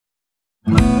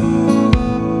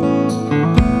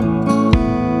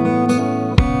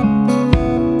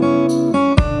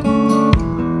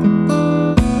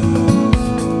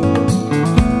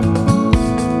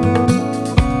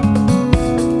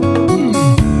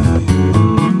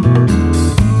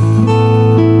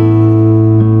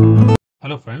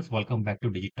friends, welcome back to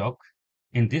Digitalk.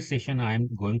 In this session, I am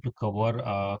going to cover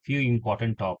a few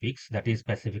important topics that is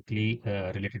specifically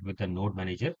related with the node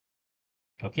manager.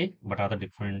 Okay, what are the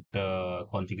different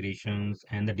configurations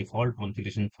and the default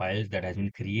configuration files that has been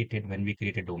created when we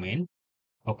create a domain.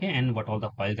 Okay, and what all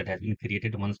the files that has been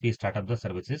created once we start up the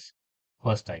services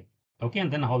first time. Okay,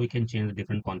 and then how we can change the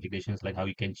different configurations, like how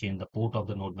you can change the port of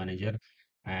the node manager,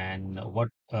 and what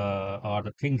are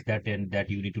the things that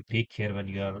you need to take care when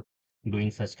you are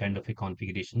doing such kind of a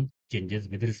configuration changes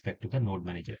with respect to the node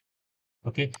manager.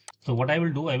 Okay, so what I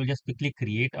will do, I will just quickly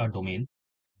create a domain.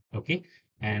 Okay,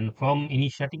 and from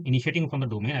initiating from the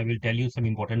domain, I will tell you some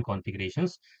important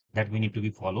configurations that we need to be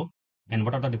followed, and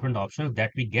what are the different options that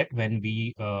we get when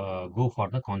we go for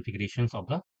the configurations of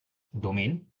the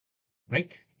domain,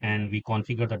 right? And we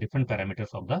configure the different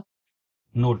parameters of the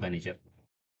node manager.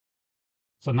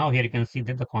 So now here you can see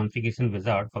that the configuration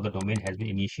wizard for the domain has been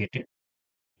initiated.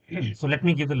 So let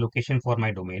me give the location for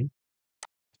my domain.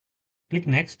 Click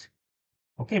next.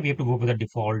 Okay, we have to go with the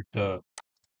default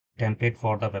template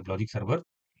for the WebLogic server,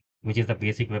 which is the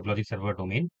basic WebLogic server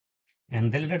domain.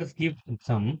 And then let us give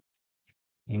some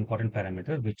important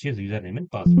parameter, which is username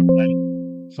and password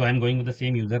value. So I'm going with the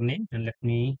same username, and let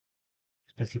me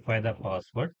specify the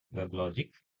password WebLogic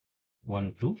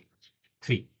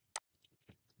 123.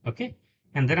 Okay,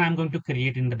 and then I'm going to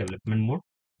create in the development mode.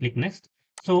 Click next.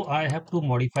 So I have to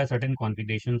modify certain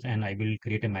configurations, and I will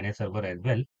create a managed server as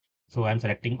well. So I'm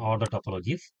selecting all the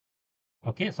topologies.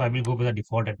 Okay, so I will go with the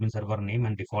default admin server name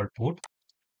and default port.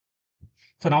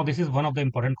 So now this is one of the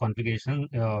important configuration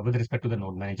with respect to the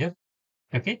node manager.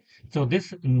 Okay, so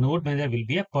this node manager will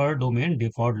be a per domain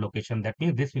default location. That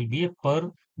means this will be a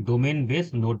per domain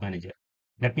based node manager.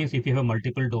 That means if you have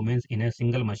multiple domains in a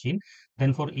single machine,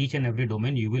 then for each and every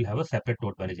domain, you will have a separate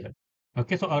node manager.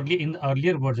 Okay, so in the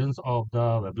earlier versions of the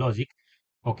WebLogic,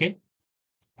 okay,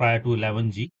 prior to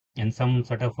 11G and some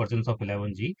sort of versions of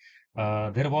 11G,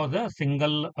 there was a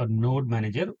single node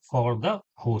manager for the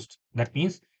host. That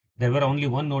means there were only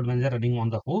one node manager running on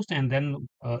the host, and then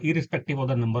irrespective of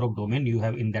the number of domain you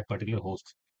have in that particular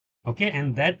host. Okay,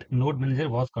 and that node manager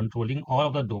was controlling all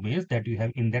of the domains that you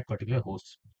have in that particular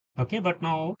host. Okay, but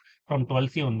now from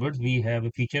 12C onwards, we have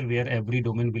a feature where every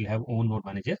domain will have own node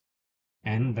manager,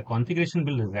 and the configuration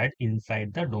will reside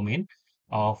inside the domain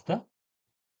of the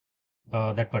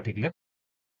that particular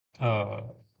uh,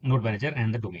 node manager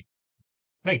and the domain,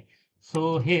 right?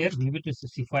 So here we will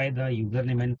specify the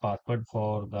username and password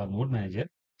for the node manager.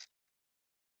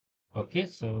 Okay,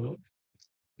 so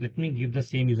let me give the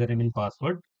same username and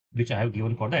password which I have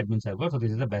given for the admin server. So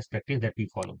this is the best practice that we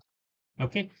follow.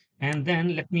 Okay, and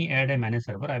then let me add a managed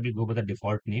server. I will go with the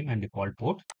default name and default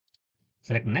port.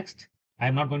 Select next. I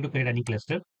am not going to create any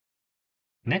cluster.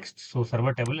 Next, so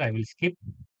server table I will skip.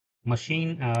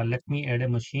 Machine, let me add a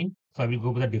machine. So I will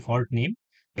go with the default name.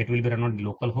 It will be run on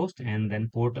localhost, and then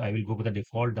port I will go with the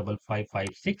default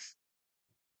 5556.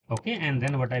 Okay, and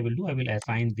then what I will do, I will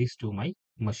assign this to my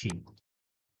machine.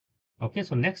 Okay,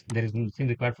 so next there is nothing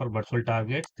required for virtual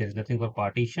targets. There is nothing for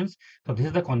partitions. So this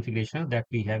is the configuration that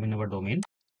we have in our domain.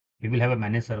 We will have a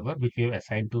managed server which we have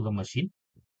assigned to the machine.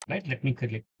 Right? Let me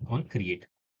click on create.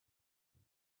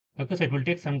 Okay, so it will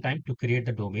take some time to create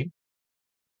the domain.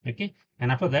 Okay,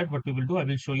 and after that, what we will do, I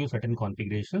will show you certain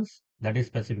configurations that is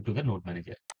specific to the node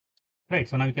manager. Right,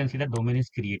 so now you can see the domain is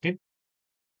created.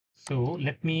 So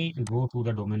let me go to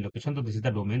the domain location. So this is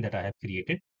the domain that I have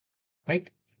created, right?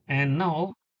 And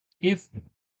now if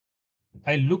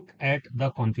I look at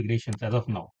the configurations as of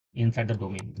now inside the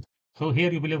domain, so here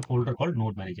you will have a folder called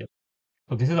node manager.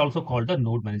 So this is also called the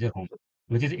node manager home,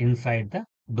 which is inside the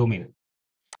domain.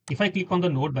 If I click on the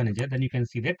node manager, then you can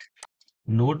see that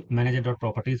node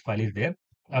manager.properties file is there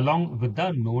along with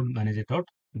the node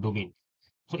manager.domain.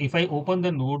 So if I open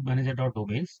the node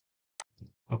manager.domains,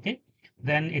 okay,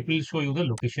 then it will show you the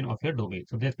location of your domain.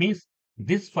 So that means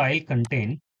this file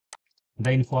contains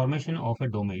the information of a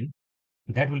domain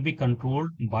that will be controlled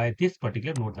by this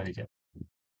particular node manager.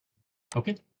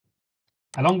 Okay.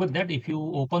 Along with that, if you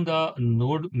open the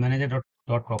node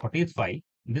manager.properties file,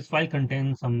 this file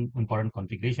contains some important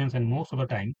configurations, and most of the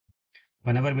time,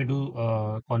 whenever we do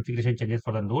configuration changes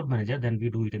for the node manager, then we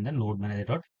do it in the node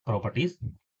manager.properties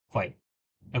file.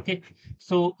 Okay,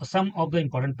 so some of the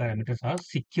important parameters are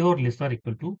secure listener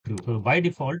equal to true. So by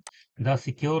default, the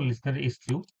secure listener is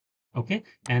true. Okay,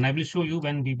 and I will show you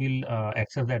when we will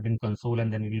access the admin console,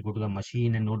 and then we will go to the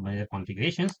machine and node manager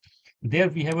configurations. There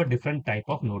we have a different type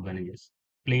of node managers,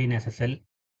 plain SSL.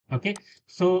 Okay,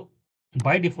 so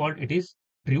by default it is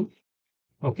true.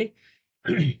 Okay,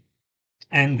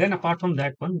 and then apart from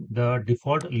that one, the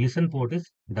default listen port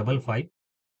is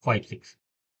 5556.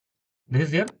 This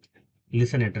is your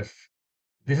listen address.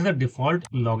 This is the default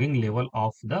logging level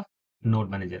of the node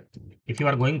manager. If you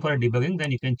are going for a debugging,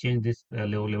 then you can change this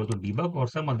level to debug or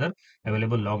some other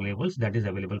available log levels that is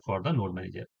available for the node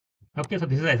manager. Okay, so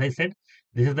this is, as I said,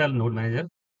 this is the node manager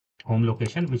home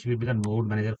location, which will be the node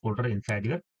manager folder inside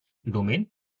your domain.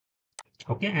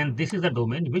 Okay, and this is the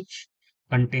domain which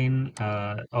contain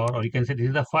or you can say this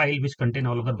is the file which contain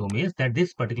all of the domains that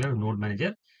this particular node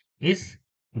manager is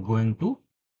going to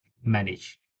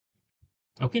manage.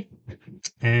 Okay,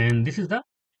 and this is the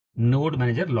node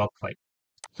manager log file.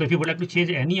 So if you would like to change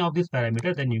any of these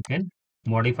parameters, then you can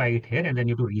modify it here and then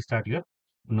you have to restart your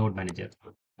node manager.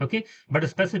 Okay, but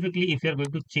specifically if you are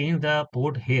going to change the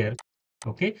port here,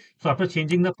 okay, so after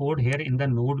changing the port here in the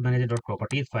node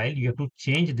manager.properties file, you have to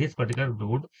change this particular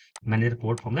node manager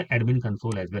port from the admin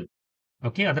console as well.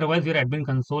 Okay, otherwise your admin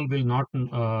console will not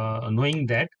knowing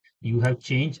that you have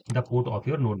changed the port of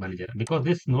your node manager, because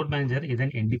this node manager is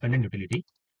an independent utility,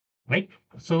 right?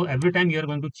 So every time you are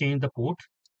going to change the port,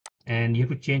 and you have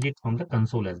to change it from the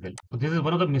console as well. So this is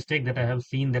one of the mistake that I have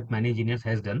seen that many engineers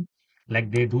has done.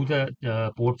 Like they do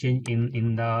the port change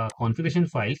in the configuration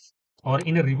files, or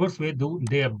in a reverse way, do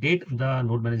they update the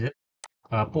node manager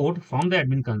port from the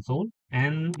admin console,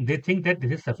 and they think that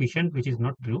this is sufficient, which is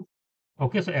not true.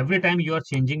 Okay, so every time you are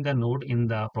changing the node in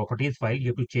the properties file, you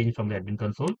have to change from the admin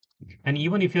console. And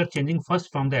even if you are changing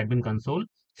first from the admin console,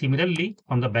 similarly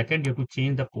from the backend, you have to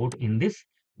change the port in this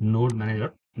node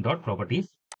manager dot properties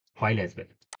file as well.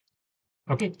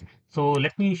 Okay, so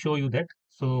let me show you that.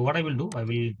 So what I will do, I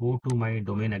will go to my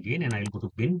domain again and I will go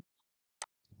to bin.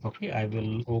 Okay, I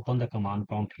will open the command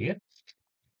prompt here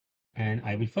and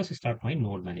I will first start my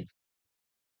node manager.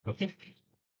 Okay,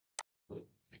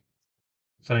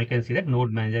 so you can see that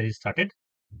node manager is started.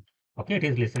 Okay, it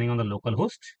is listening on the local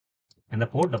host and the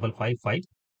port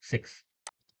 5556.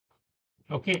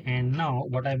 Okay, and now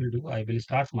what I will do, I will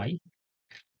start my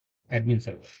admin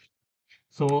server.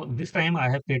 So this time I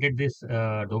have created this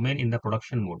domain in the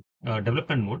production mode,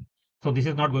 development mode. So this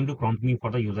is not going to prompt me for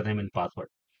the username and password.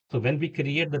 So when we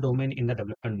create the domain in the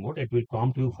development mode, it will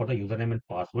prompt you for the username and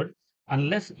password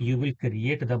unless you will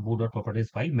create the boot.properties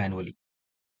file manually.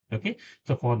 Okay,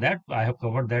 so for that I have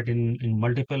covered that in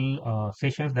multiple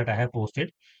sessions that I have posted,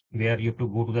 where you have to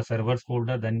go to the servers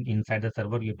folder, then inside the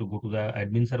server you have to go to the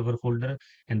admin server folder,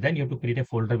 and then you have to create a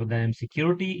folder with the name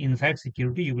security. Inside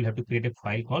security you will have to create a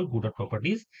file called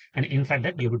boot.properties, and inside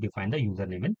that you have to define the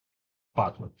username and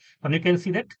password. And you can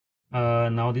see that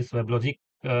now this WebLogic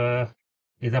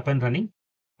is up and running.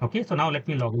 Okay, so now let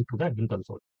me log into the admin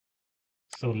console.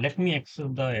 So let me access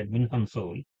the admin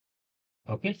console.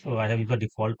 Okay, so I have used the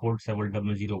default port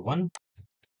 7001.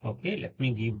 Okay, let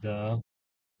me give the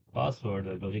password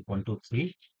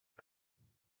logic123.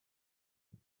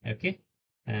 Okay,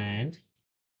 and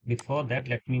before that,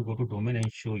 let me go to domain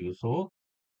and show you. So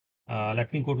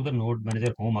let me go to the node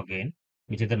manager home again,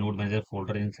 which is the node manager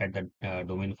folder inside the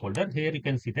domain folder. Here you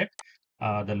can see that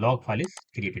the log file is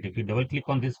created. If you double click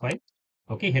on this file,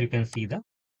 okay, here you can see the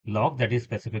log that is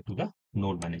specific to the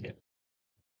node manager,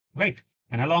 right?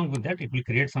 And along with that, it will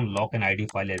create some log and ID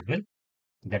file as well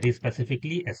that is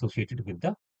specifically associated with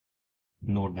the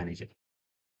node manager.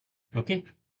 Okay,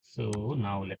 so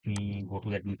now let me go to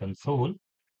the admin console.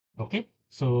 Okay,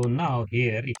 so now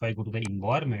here if I go to the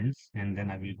environments and then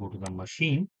I will go to the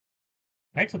machine,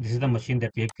 right? So this is the machine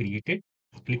that we have created.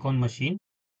 Click on machine.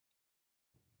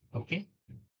 Okay,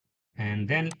 and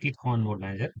then click on node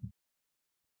manager.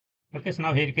 Okay, so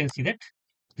now here you can see that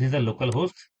this is the local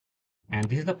host and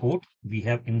this is the port we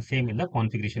have in same in the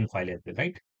configuration file as well,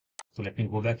 right? So let me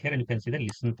go back here and you can see the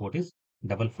listen port is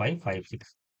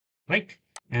 5556, right?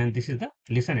 And this is the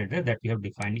listen address that we have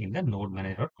defined in the node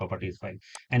manager properties file.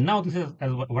 And now this is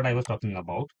as what I was talking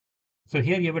about. So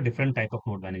here you have a different type of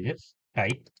node managers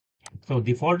type. So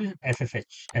default is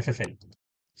SSL,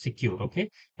 secure, okay?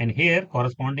 And here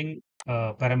corresponding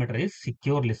parameter is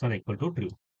secure listener equal to true.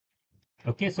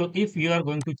 Okay, so if you are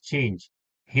going to change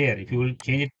here, if you will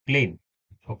change it plain,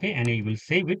 okay, and you will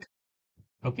save it,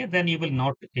 okay, then you will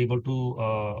not able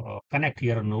to connect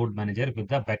your node manager with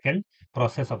the backend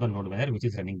process of the node manager which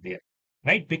is running there,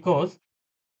 right? Because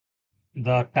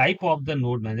the type of the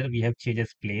node manager we have changed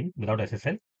as plain without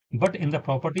SSL, but in the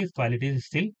properties file it is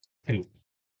still true.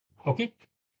 Okay,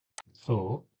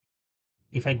 so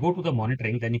if I go to the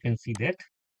monitoring, then you can see that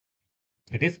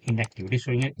it is inactive. It is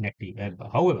showing it inactive.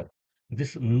 However,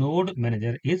 this node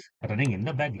manager is running in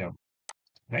the background,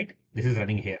 right? This is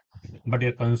running here, but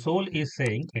your console is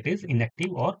saying it is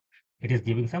inactive or it is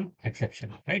giving some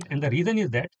exception, right? And the reason is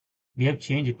that we have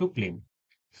changed it to plain.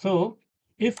 So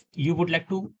if you would like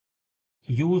to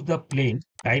use the plain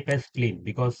type as plain,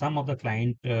 because some of the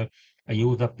client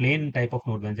use the plain type of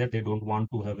node manager. They don't want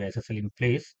to have SSL in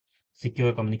place,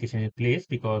 secure communication in place,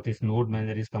 because this node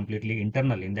manager is completely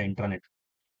internal in the intranet,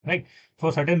 right?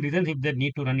 For certain reasons, if they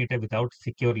need to run it without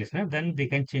secure listener, then they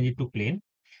can change it to plain.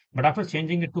 But after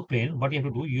changing it to plain, what you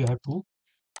have to do, you have to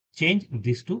change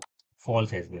this to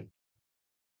false as well.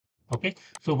 Okay,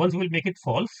 so once you will make it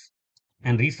false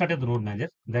and restart the node manager,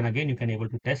 then again you can able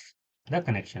to test the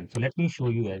connection. So let me show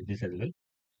you as this as well.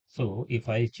 So if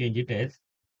I change it as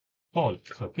false,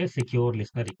 okay, secure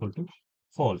listener equal to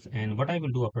false, and what I will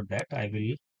do after that, I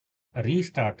will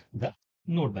restart the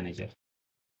node manager.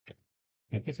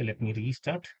 Okay, so let me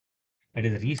restart. It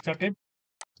is restarted.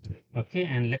 Okay,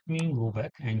 and let me go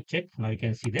back and check. Now you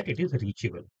can see that it is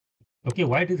reachable. Okay,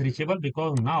 why it is reachable?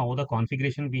 Because now the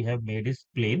configuration we have made is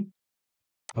plain.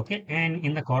 Okay, and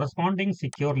in the corresponding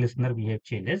secure listener we have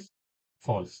changed as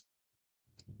false,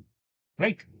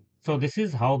 right? So this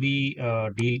is how we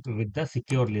deal with the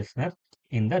secure listener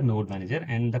in the node manager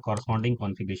and the corresponding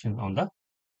configuration on the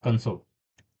console,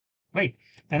 right?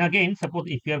 And again, suppose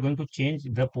if you are going to change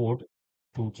the port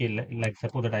to change, like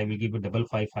suppose that I will give it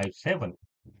 5557.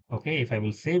 Okay, if I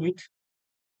will save it,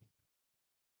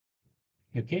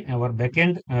 okay, our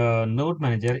backend node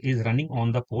manager is running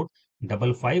on the port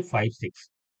 5556,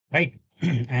 right?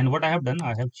 And what I have done,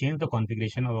 I have changed the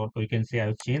configuration, or you can say I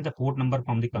have changed the port number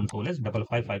from the console as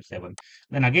 5557.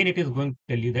 Then again, it is going to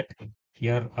tell you that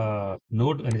your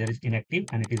node manager is inactive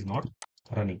and it is not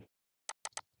running,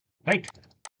 right?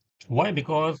 Why?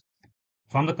 Because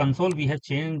from the console we have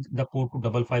changed the port to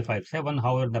 5557.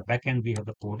 However, the backend we have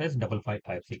the port as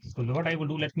 5556. So what I will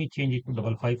do, let me change it to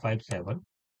 5557.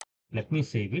 Let me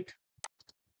save it.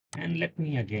 And let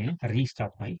me again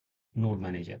restart my node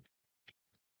manager.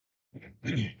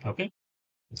 Okay,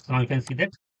 so now you can see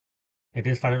that it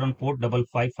is started on port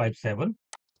 5557.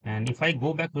 And if I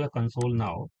go back to the console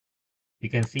now, you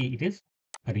can see it is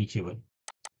reachable,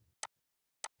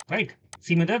 right?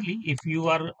 Similarly, if you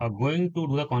are going to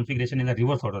do the configuration in the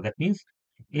reverse order, that means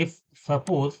if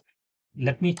suppose,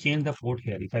 let me change the port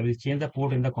here. If I will change the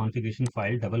port in the configuration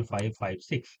file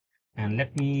 5556, and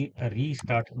let me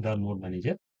restart the node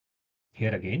manager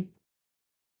here again.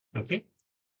 Okay,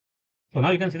 so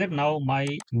now you can see that now my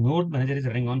node manager is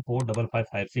running on port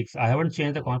 5556. I haven't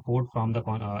changed the port from the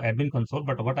admin console,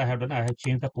 but what I have done, I have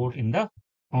changed the port in the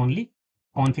only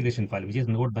configuration file, which is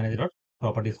node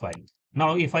manager.properties file.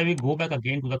 Now, if I will go back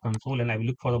again to the console and I will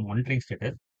look for the monitoring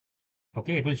status,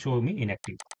 okay, it will show me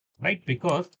inactive, right?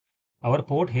 Because our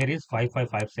port here is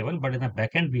 5557, but in the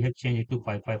backend we have changed it to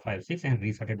 5556 and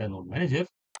restarted the node manager,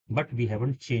 but we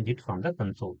haven't changed it from the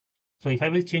console. So if I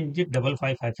will change it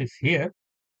 5556 here,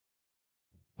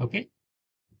 okay,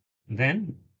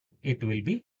 then it will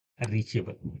be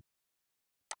reachable,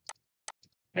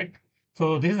 right?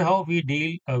 So this is how we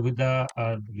deal with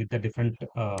the different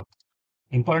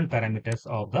important parameters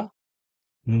of the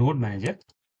node manager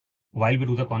while we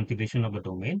do the configuration of the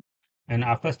domain. And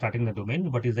after starting the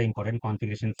domain, what is the important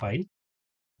configuration file?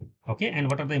 Okay, and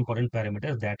what are the important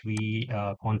parameters that we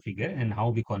configure and how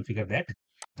we configure that,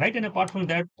 right? And apart from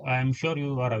that, I'm sure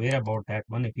you are aware about that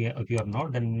one. If you are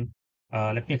not, then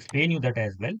let me explain you that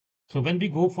as well. So when we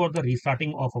go for the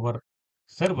restarting of our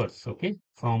servers, okay,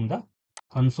 from the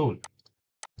console,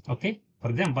 okay, for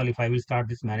example, if I will start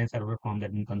this manage server from the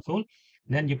admin console,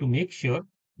 then you have to make sure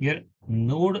your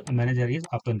node manager is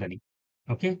up and running.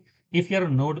 Okay, if your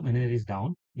node manager is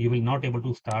down, you will not able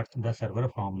to start the server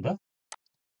from the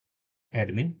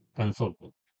admin console,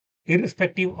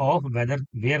 irrespective of whether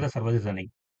where the server is running.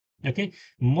 Okay,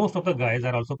 most of the guys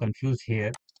are also confused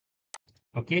here.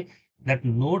 Okay, that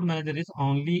node manager is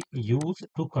only used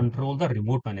to control the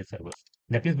remote managed servers,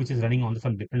 that is which is running on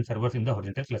some different servers in the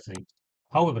horizontal clustering.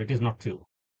 However, it is not true.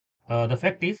 The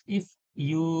fact is, if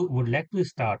you would like to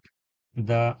start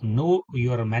the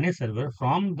your managed server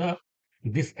from the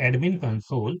this admin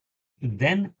console,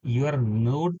 then your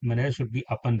node manager should be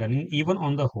up and running even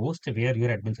on the host where your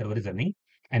admin server is running,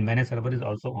 and managed server is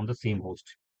also on the same host.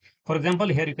 For example,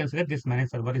 here you can see that this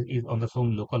managed server is on the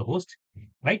same local host,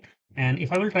 right? And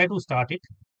if I will try to start it,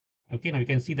 okay, now you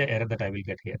can see the error that I will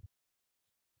get here.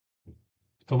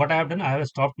 So what I have done, I have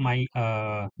stopped my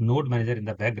node manager in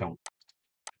the background.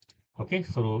 Okay,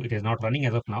 so it is not running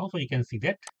as of now. So you can see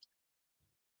that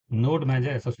node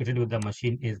manager associated with the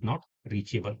machine is not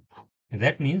reachable.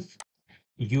 That means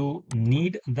you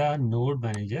need the node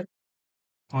manager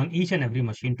on each and every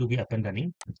machine to be up and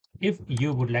running if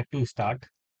you would like to start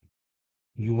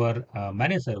your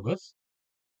managed servers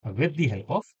with the help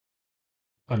of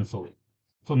console.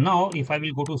 So now if I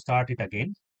will go to start it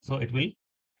again, so it will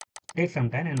take some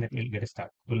time and then it will get start.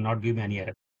 It will not give me any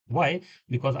error. Why?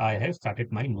 Because I have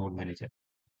started my node manager.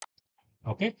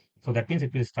 Okay, so that means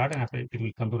it will start and after it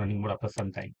will come to running mode after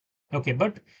some time. Okay,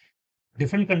 but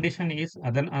different condition is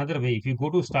another way. If you go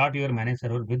to start your manage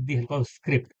server with the help of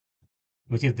script,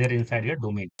 which is there inside your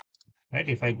domain, right?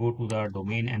 If I go to the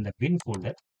domain and the bin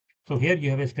folder, so here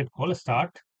you have a script called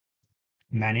start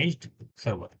managed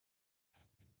server.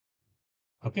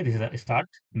 Okay, this is a start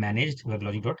managed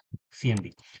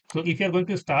weblogic.cmd. So if you are going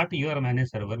to start your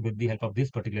managed server with the help of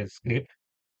this particular script,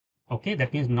 okay,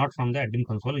 that means not from the admin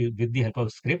console, with the help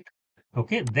of script,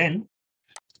 okay, then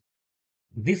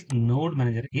this node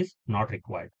manager is not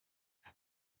required.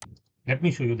 Let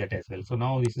me show you that as well. So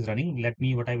now this is running.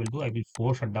 What I will do, I will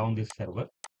force shut down this server.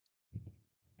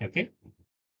 Okay.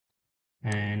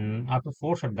 And after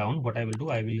force shutdown, what I will do,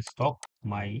 I will stop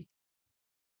my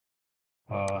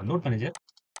node manager.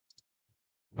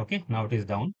 Okay. Now it is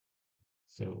down.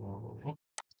 So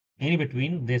in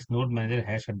between, this node manager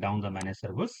has shut down the managed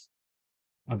servers.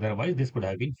 Otherwise, this could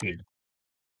have been failed.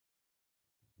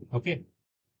 Okay.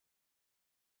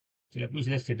 So let me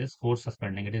see the status force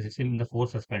suspending. It is still in the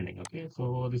force suspending. Okay.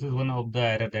 So this is one of the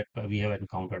error that we have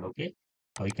encountered. Okay.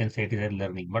 You can say it is a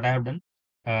learning. What I have done,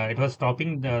 it was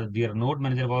stopping their node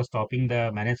manager was stopping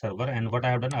the managed server. And what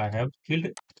I have done, I have killed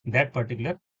that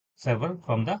particular server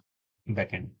from the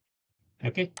backend.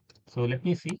 Okay. So let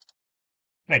me see.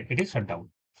 Right. It is shut down.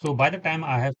 So by the time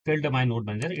I have killed my node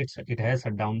manager, it has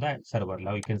shut down the server.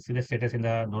 Now you can see the status in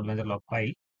the node manager log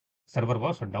file. Server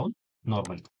was shut down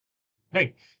normally.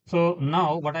 Right. So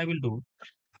now what I will do,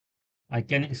 I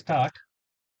can start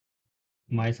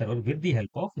my server with the help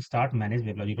of start manage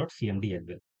weblogic.cmd as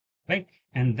well. Right.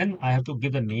 And then I have to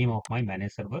give the name of my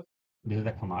manage server. This is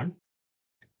the command.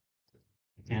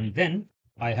 And then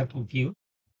I have to give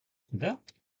the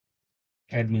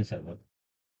admin server.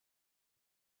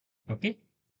 Okay.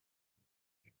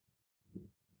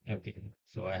 Okay.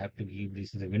 So I have to give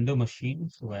this is a window machine.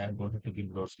 So I am going to give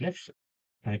 /.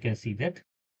 And you can see that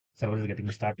server is getting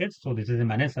started. So this is a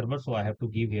managed server. So I have to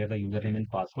give here the username and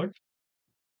password.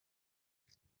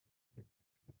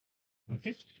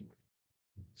 Okay.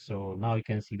 So now you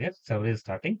can see that server is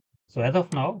starting. So as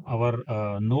of now,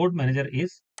 our node manager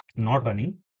is not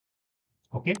running.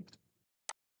 Okay.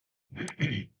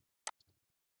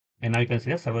 And now you can see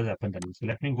that server is up and running. So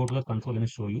let me go to the console and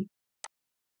show you.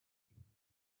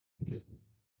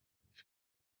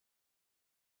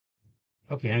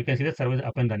 Okay, now you can see the server is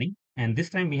up and running. And this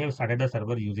time we have started the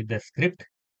server using the script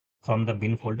from the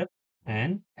bin folder.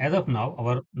 And as of now,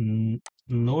 our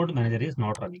node manager is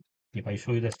not running. If I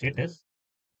show you the status,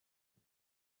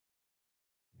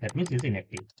 that means it's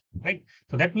inactive, right?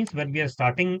 So that means when we are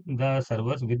starting the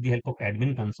servers with the help of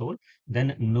admin console,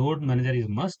 then node manager is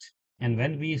must. And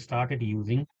when we started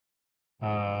using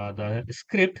the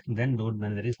script, then node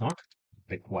manager is not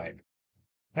required,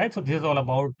 right? So this is all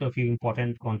about a few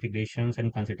important configurations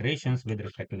and considerations with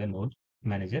respect to the node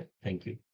manager. Thank you.